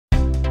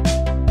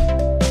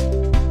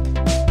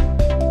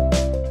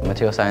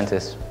Material science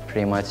is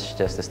pretty much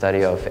just the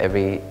study of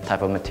every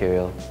type of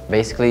material.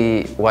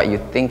 Basically, what you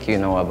think you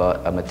know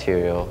about a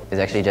material is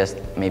actually just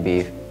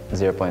maybe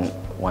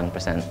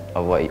 0.1%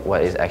 of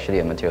what is actually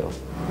a material.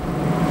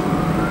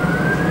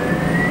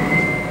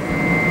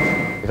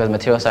 Because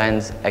material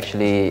science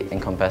actually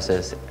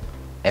encompasses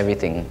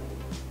everything,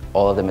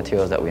 all of the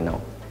materials that we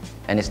know.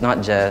 And it's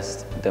not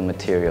just the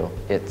material,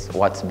 it's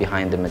what's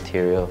behind the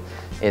material,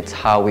 it's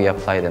how we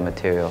apply the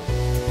material.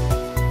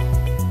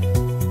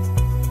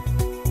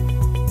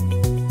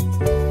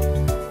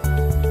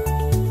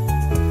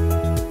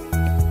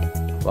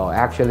 Well,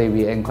 actually,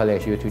 we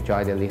encourage you to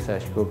join the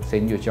research group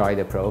since you join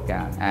the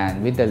program.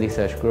 And with the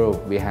research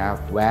group, we have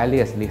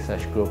various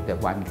research groups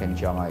that one can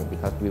join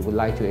because we would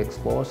like to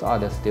expose all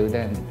the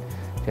students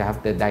to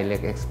have the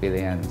direct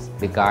experience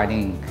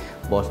regarding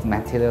both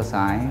material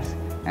science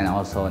and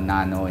also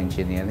nano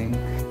engineering.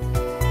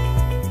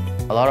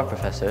 A lot of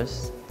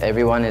professors,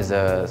 everyone is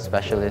a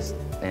specialist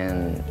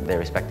in their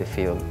respective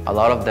field. A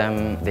lot of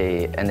them,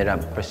 they ended up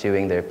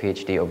pursuing their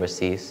PhD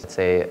overseas. Let's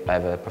say I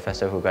have a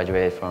professor who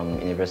graduated from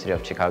University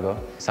of Chicago,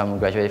 some who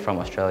graduated from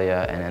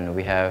Australia, and then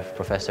we have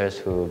professors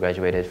who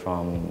graduated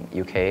from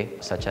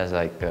UK, such as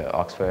like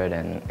Oxford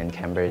and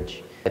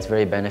Cambridge. It's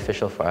very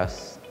beneficial for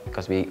us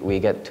because we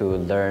get to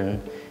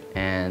learn,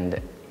 and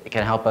it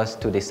can help us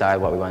to decide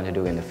what we want to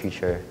do in the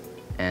future.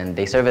 And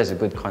they serve as a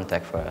good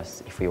contact for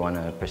us if we want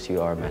to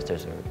pursue our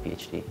master's or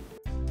PhD.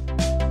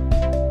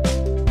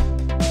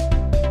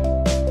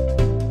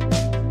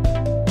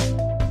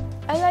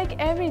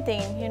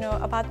 Everything,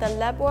 about the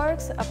lab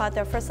works, about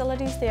the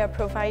facilities they are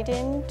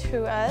providing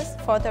to us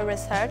for the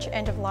research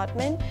and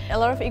development. A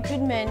lot of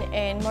equipment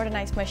and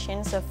modernized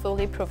machines are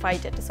fully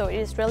provided, so it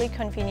is really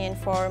convenient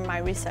for my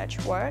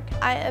research work.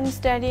 I am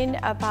studying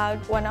about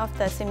one of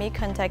the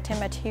semiconductor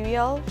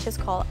material, which is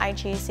called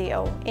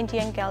IGZO,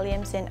 Indium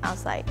Gallium Zinc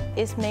Oxide.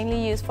 It's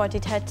mainly used for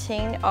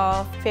detecting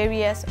of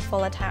various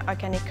volatile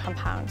organic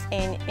compounds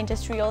and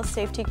industrial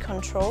safety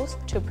controls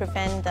to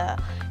prevent the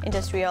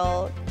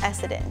industrial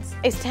accidents.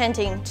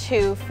 Extending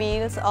to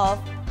fields of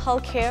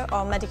healthcare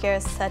or medical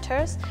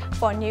sectors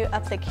for new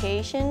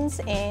applications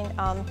in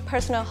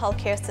personal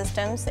healthcare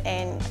systems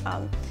and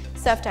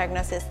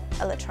self-diagnosis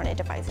electronic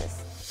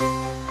devices.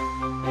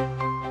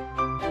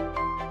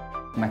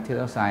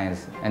 Material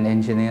science and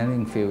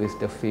engineering field is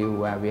the field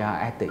where we are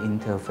at the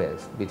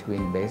interface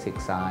between basic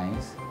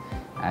science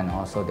and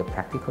also the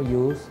practical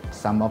use.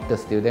 Some of the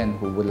students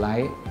who would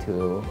like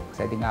to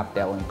setting up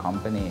their own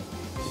company,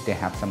 if they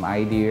have some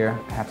idea,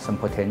 have some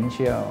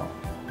potential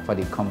for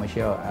the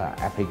commercial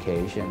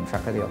application,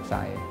 Faculty of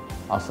Science.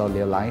 Also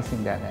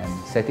realizing that and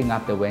setting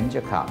up the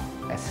VentureClub,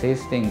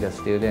 assisting the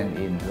student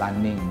in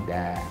running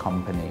their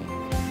company.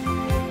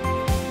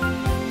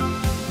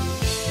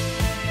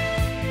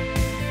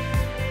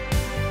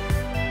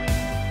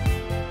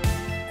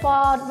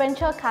 For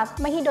VentureClub,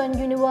 Mahidol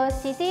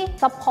University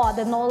support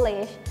the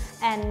knowledge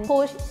and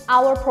push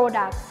our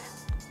product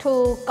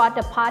to got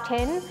the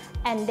patent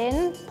and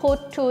then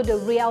put to the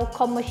real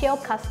commercial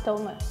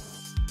customer.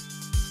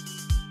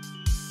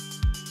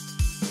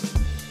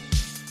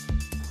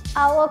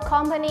 Our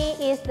company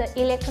is the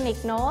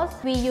electronic nose.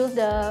 We use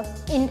the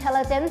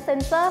intelligent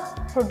sensor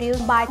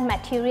produced by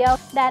material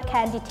that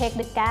can detect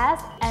the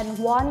gas and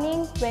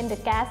warning when the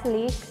gas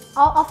leaks.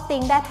 All of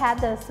things that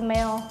have the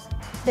smell,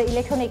 the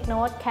electronic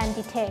node can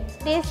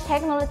detect. This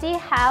technology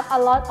have a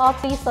lot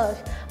of research,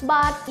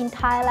 but in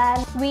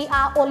Thailand, we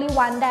are only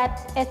one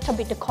that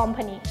established the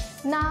company.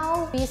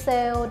 Now we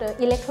sell the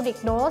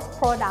electronic nose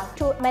product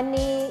to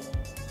many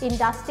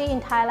industry in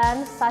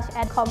Thailand, such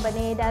as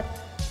company that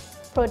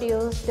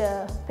produce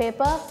the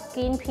paper,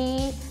 green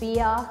tea,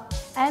 beer,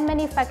 and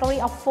many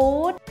factory of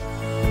food.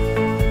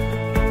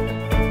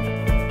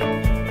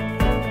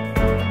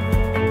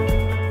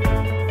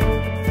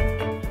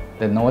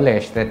 The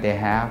knowledge that they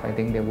have, I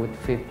think they would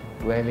fit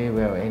very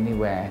well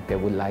anywhere they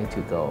would like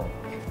to go.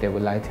 If they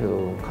would like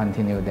to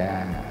continue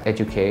their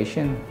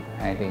education,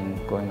 I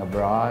think going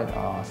abroad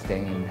or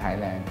staying in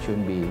Thailand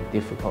shouldn't be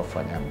difficult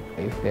for them.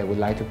 If they would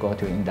like to go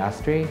to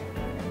industry,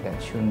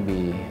 that shouldn't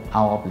be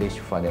out of reach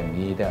for them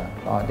either.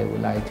 Or they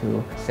would like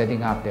to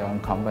setting up their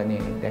own company,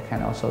 they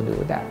can also do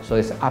that. So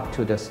it's up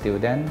to the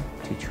student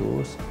to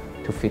choose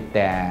to fit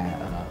their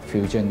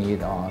future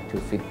need or to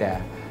fit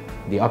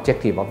the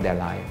objective of their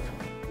life.